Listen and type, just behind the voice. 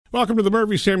Welcome to the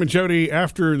Murphy, Sam, and Jody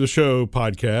After the Show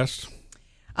podcast.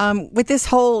 With this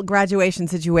whole graduation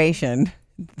situation,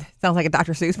 sounds like a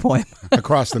Dr. Seuss poem.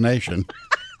 Across the nation.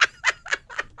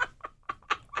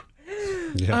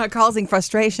 Causing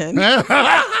frustration. Let's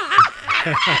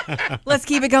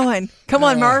keep it going. Come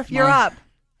on, Murph, you're up.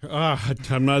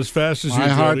 I'm not as fast as you, My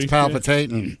Jody. heart's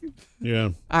palpitating.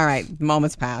 Yeah. All right,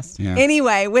 moment's passed. Yeah.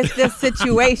 Anyway, with this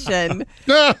situation,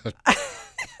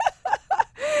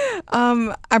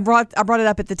 I brought it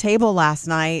up at the table last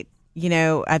night,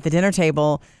 at the dinner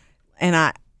table,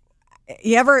 and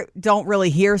you ever don't really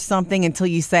hear something until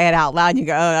you say it out loud and you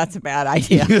go, oh, that's a bad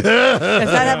idea. Has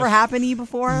that ever happened to you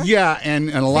before? Yeah, and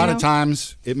a lot of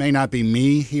times it may not be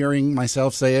me hearing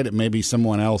myself say it. It may be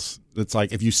someone else. It's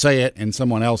like if you say it and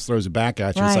someone else throws it back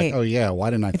at you, It's like, oh, yeah, why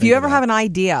didn't I think If you ever of that? have an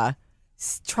idea,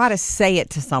 try to say it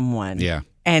to someone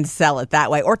and sell it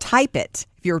that way. Or type it.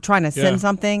 If you're trying to send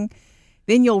something,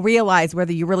 then you'll realize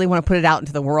whether you really want to put it out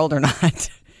into the world or not.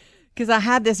 Because I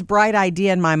had this bright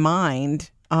idea in my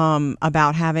mind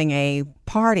about having a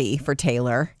party for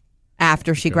Taylor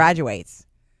after she graduates.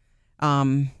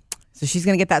 So she's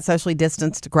going to get that socially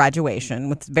distanced graduation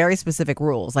with very specific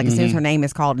rules. Like as soon as her name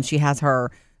is called and she has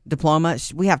her diploma,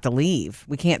 we have to leave.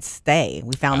 We can't stay.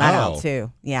 We found that out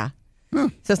too. Yeah. So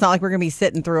it's not like we're going to be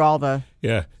sitting through all the...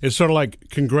 Yeah. It's sort of like,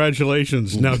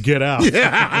 congratulations, now get out.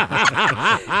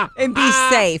 And be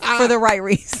safe for the right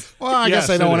reason. Well, I guess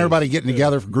they don't want everybody getting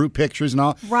together for group pictures and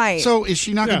all. Right. So is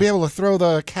she not going to be able to throw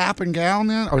the cap and gown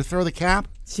then? Or throw the cap?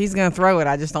 She's going to throw it.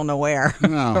 I just don't know where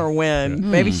or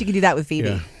when. Maybe she could do that with Phoebe.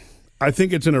 Yeah. I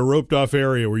think it's in a roped-off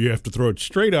area where you have to throw it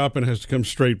straight up and it has to come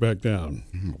straight back down.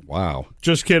 Wow.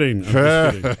 Just kidding. I'm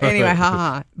just kidding. Anyway,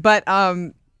 haha. But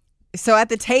so at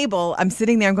the table, I'm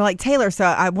sitting there. I'm going like, Taylor, so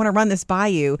I want to run this by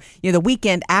you. The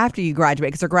weekend after you graduate,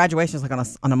 because her graduation is like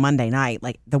on a Monday night.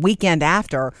 Like the weekend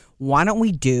after, why don't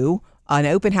we do an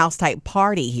open house type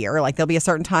party here? Like there'll be a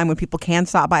certain time when people can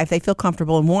stop by if they feel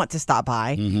comfortable and want to stop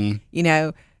by. And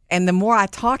the more I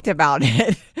talked about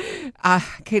it, I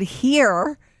could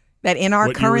hear that in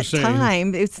our current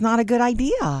time, it's not a good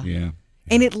idea. Yeah.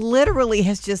 And it literally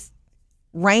has just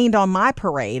rained on my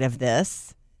parade of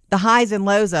this. The highs and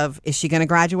lows of, is she going to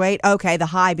graduate? Okay, the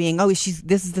high being, this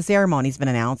is the ceremony's been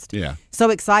announced. Yeah. So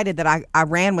excited that I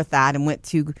ran with that and went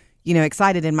to,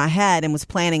 excited in my head and was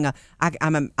planning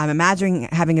I'm imagining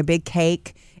having a big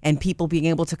cake and people being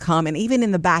able to come, and even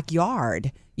in the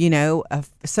backyard,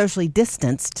 socially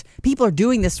distanced. People are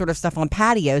doing this sort of stuff on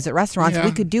patios at restaurants. Yeah.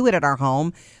 We could do it at our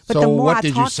home. But So the more what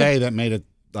did you say that made it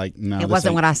like, no, it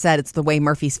wasn't what I said. It's the way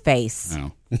Murphy's face.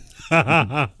 No.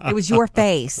 It was your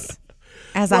face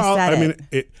as I said it. I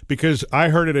mean, because I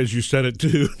heard it as you said it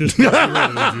too. Just like you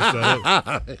heard it as you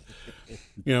said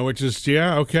it. Which is,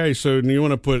 okay, so you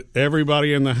want to put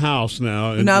everybody in the house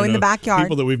now. And, in the backyard.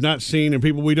 People that we've not seen and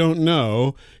people we don't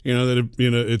know,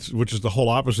 it's which is the whole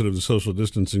opposite of the social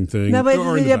distancing thing. No, but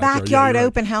Or in the backyard right.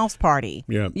 open house party.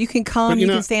 Yeah. You can come, you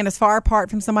can stand as far apart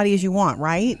from somebody as you want,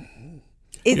 right?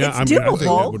 It's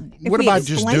doable. What about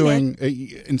just doing,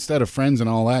 instead of friends and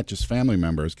all that, just family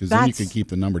members? Because then you can keep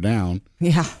the number down.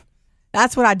 Yeah.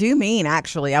 That's what I do mean,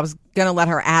 actually. I was going to let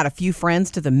her add a few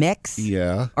friends to the mix.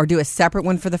 Yeah. Or do a separate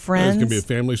one for the friends. It's going to be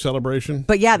a family celebration.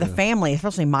 But the family,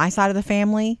 especially my side of the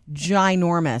family,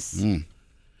 ginormous.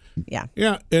 Yeah.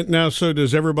 Yeah. So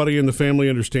does everybody in the family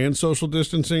understand social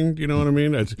distancing? You know what I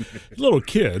mean? It's little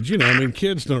kids,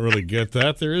 kids don't really get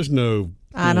that. There is no...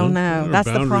 I don't know. That's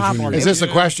the problem. Is this a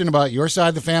question about your side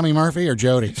of the family, Murphy, or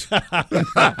Jody's?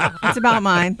 It's about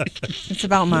mine. It's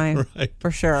about mine, right.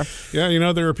 For sure.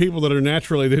 Yeah, there are people that are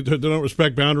naturally, they don't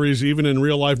respect boundaries even in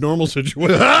real life normal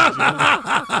situations.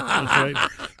 That's right.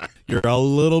 You're a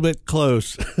little bit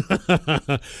close.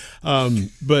 But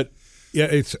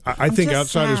yeah, I think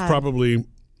outside sad. Is probably...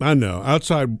 I know.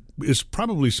 Outside is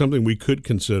probably something we could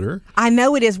consider. I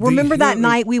know it is. Remember that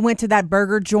night we went to that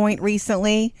burger joint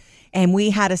recently and we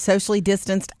had a socially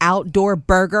distanced outdoor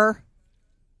burger?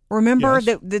 Remember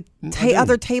that the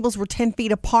other tables were 10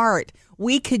 feet apart.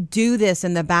 We could do this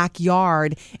in the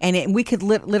backyard and we could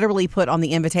literally put on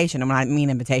the invitation. And when I mean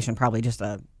invitation, probably just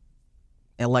a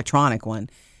electronic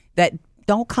one. That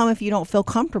don't come if you don't feel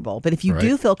comfortable. But if you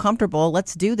do feel comfortable,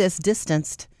 let's do this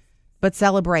distanced. But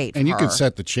celebrate. And you could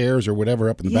set the chairs or whatever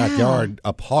up in the backyard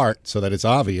apart so that it's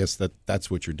obvious that that's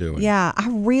what you're doing. Yeah, I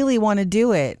really want to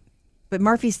do it. But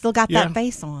Murphy's still got that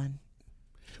face on.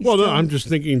 No, I'm just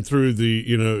thinking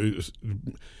through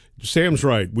Sam's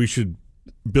right. We should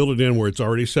build it in where it's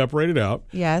already separated out.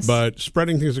 Yes. But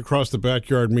spreading things across the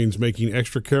backyard means making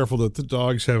extra careful that the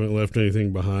dogs haven't left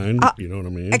anything behind. You know what I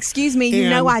mean? Excuse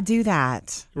me, I do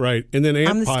that. Right. And then ant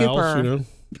I'm the piles, scooper.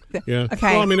 Yeah.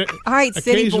 Okay. Well, I mean, all right,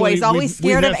 city boys, always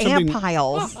scared of ant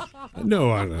piles.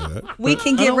 No, I know that. We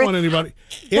can get rid. Want anybody.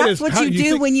 That's what you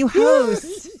do when you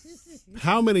host.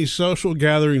 How many social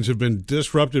gatherings have been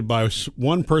disrupted by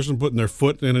one person putting their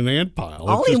foot in an ant pile?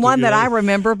 Only one that I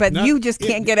remember, but you just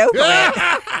can't get over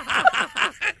it.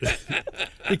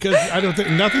 Because I don't think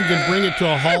nothing can bring it to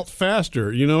a halt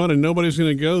faster, you know what? And nobody's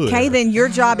going to go there. Okay, then your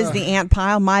job is the ant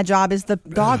pile. My job is the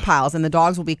dog piles, and the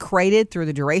dogs will be crated through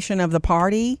the duration of the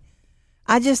party.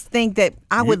 I just think that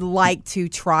I would like to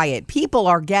try it. People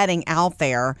are getting out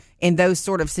there in those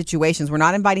sort of situations. We're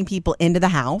not inviting people into the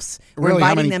house. We're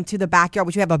inviting them to the backyard,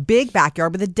 which we have a big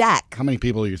backyard with a deck. How many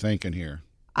people are you thinking here?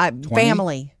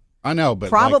 Family. I know, but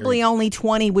probably only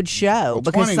 20 would show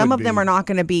because some of them are not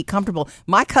going to be comfortable.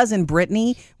 My cousin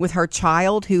Brittany, with her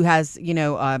child who has,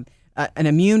 an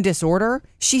immune disorder,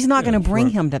 she's not going to bring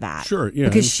him to that. Sure, yeah,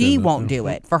 because she won't do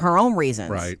it for her own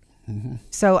reasons. Right. Mm-hmm.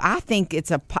 So I think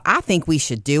I think we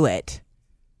should do it.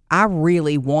 I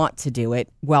really want to do it.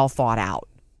 Well thought out.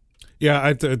 Yeah,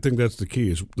 I think that's the key,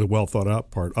 is the well thought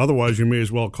out part. Otherwise, you may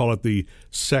as well call it the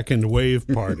second wave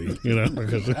party,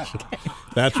 because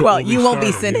that's what. Well, you won't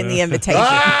be sending the invitation,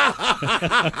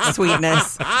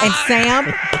 sweetness. And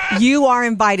Sam, you are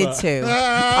invited too.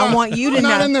 I want you to know.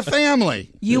 Not in the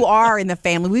family. You are in the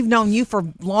family. We've known you for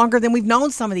longer than we've known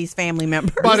some of these family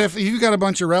members. But if you got a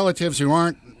bunch of relatives who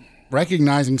aren't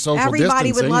recognizing social distancing,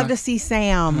 everybody would love to see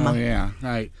Sam. Oh yeah,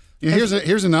 right.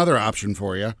 Here's another option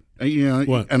for you.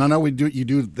 What? And I know you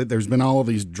do that. There's been all of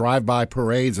these drive-by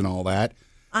parades and all that.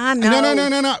 I know.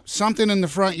 No. Something in the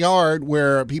front yard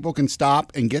where people can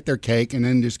stop and get their cake and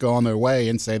then just go on their way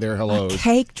and say their hellos. A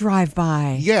cake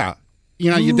drive-by. Yeah.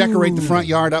 You decorate the front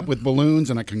yard up with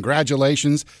balloons and a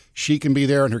congratulations. She can be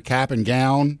there in her cap and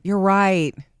gown. You're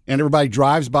right. And everybody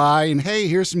drives by and, hey,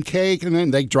 here's some cake. And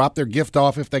then they drop their gift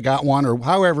off if they got one or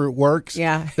however it works.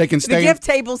 Yeah. They can stay. The gift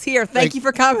table's here. Thank you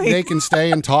for coming. They can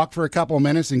stay and talk for a couple of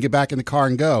minutes and get back in the car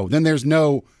and go. Then there's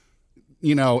no,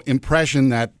 impression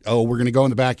that, we're going to go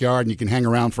in the backyard and you can hang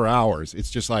around for hours.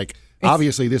 It's just like,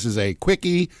 obviously, this is a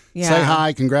quickie. Yeah. Say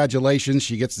hi, congratulations.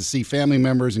 She gets to see family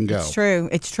members and go.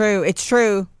 It's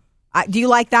true. Do you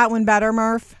like that one better,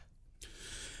 Murph?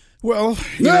 Well,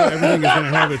 everything is going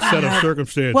to have its set of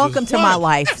circumstances. Welcome to my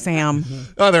life, Sam.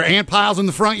 Oh, there are ant piles in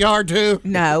the front yard too?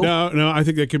 No. I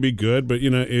think that could be good, but we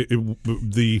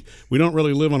don't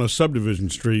really live on a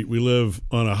subdivision street. We live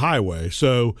on a highway,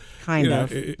 so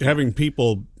having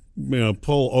people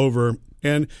pull over.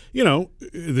 And,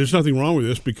 there's nothing wrong with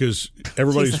this because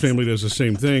everybody's family does the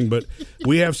same thing. But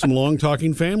we have some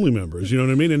long-talking family members, you know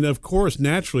what I mean? And, of course,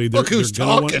 naturally, they're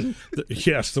talking.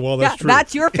 Yes, well, that's true.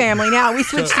 That's your family now. We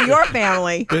switched to your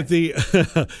family. But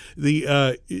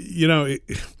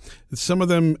some of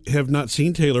them have not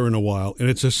seen Taylor in a while, and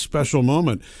it's a special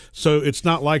moment. So it's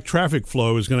not like traffic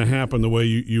flow is going to happen the way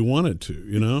you want it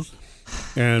to,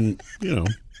 And,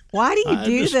 Why do you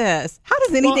do this? How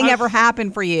does anything ever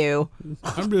happen for you?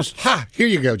 I'm just... Here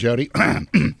you go, Jody.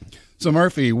 So,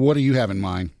 Murphy, what do you have in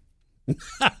mind?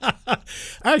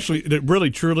 Actually, really,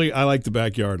 truly, I like the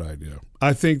backyard idea.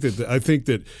 I think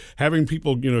that having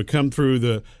people, come through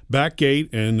the back gate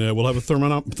and we'll have a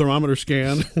thermometer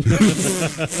scan.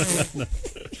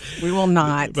 We will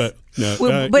not. But no.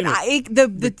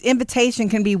 The invitation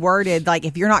can be worded like,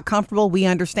 if you're not comfortable, we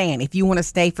understand. If you want to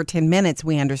stay for 10 minutes,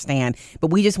 we understand.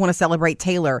 But we just want to celebrate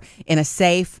Taylor in a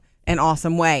safe and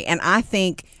awesome way. And I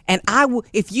think,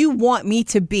 if you want me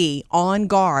to be on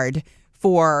guard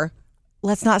for,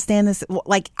 let's not stand this,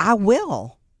 I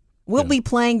will. We'll be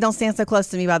playing Don't Stand So Close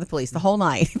to Me by the Police the whole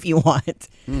night if you want.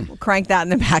 We'll crank that in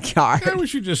the backyard. Yeah, we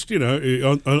should just,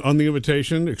 on the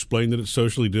invitation, explain that it's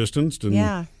socially distanced. And,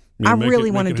 I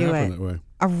really want to do it. That way.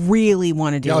 I really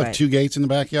want to do it. Y'all have 2 gates in the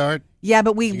backyard? Yeah,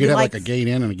 but you could have like a gate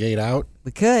in and a gate out?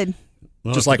 We could.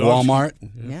 Well, just like Walmart?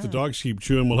 If the dogs keep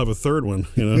chewing, we'll have a third one.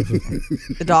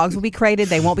 The dogs will be crated.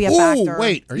 They won't be a factor.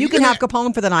 Wait. You can have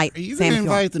Capone for the night. Are you going to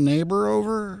invite the neighbor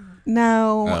over?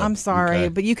 No, I'm sorry. Okay.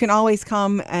 But you can always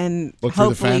come and look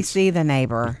hopefully see the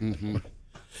neighbor. Mm-hmm.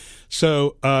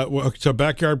 So, so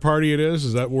backyard party it is?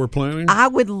 Is that what we're planning? I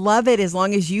would love it as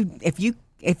long as if you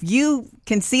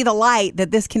can see the light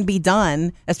that this can be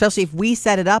done, especially if we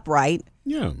set it up right.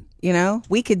 Yeah.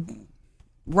 We could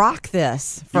rock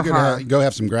this for her. Go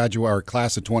have some graduate or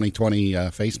class of 2020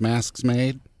 face masks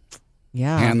made.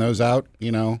 Yeah. Hand those out,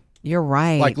 You're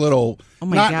right. Like little, oh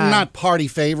my God. Not party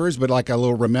favors, but like a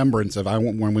little remembrance of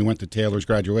when we went to Taylor's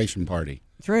graduation party.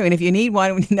 True. And if you need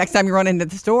one, next time you run into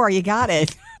the store, you got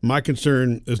it. My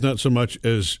concern is not so much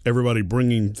as everybody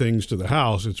bringing things to the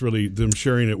house. It's really them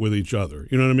sharing it with each other.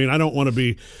 You know what I mean? I don't want to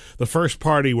be the first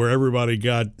party where everybody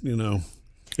got,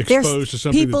 exposed to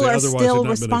something people that they are otherwise still had not been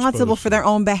responsible exposed for their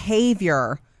own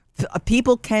behavior.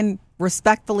 People can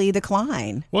respectfully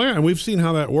decline. Well, yeah, and we've seen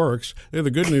how that works. Yeah, the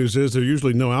good news is there are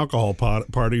usually no alcohol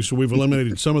parties, so we've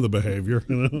eliminated some of the behavior.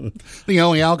 The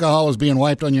only alcohol is being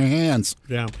wiped on your hands.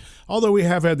 Yeah. Although we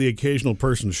have had the occasional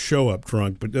person show up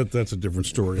drunk, but that's a different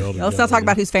story altogether. Let's not talk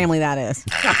about whose family that is.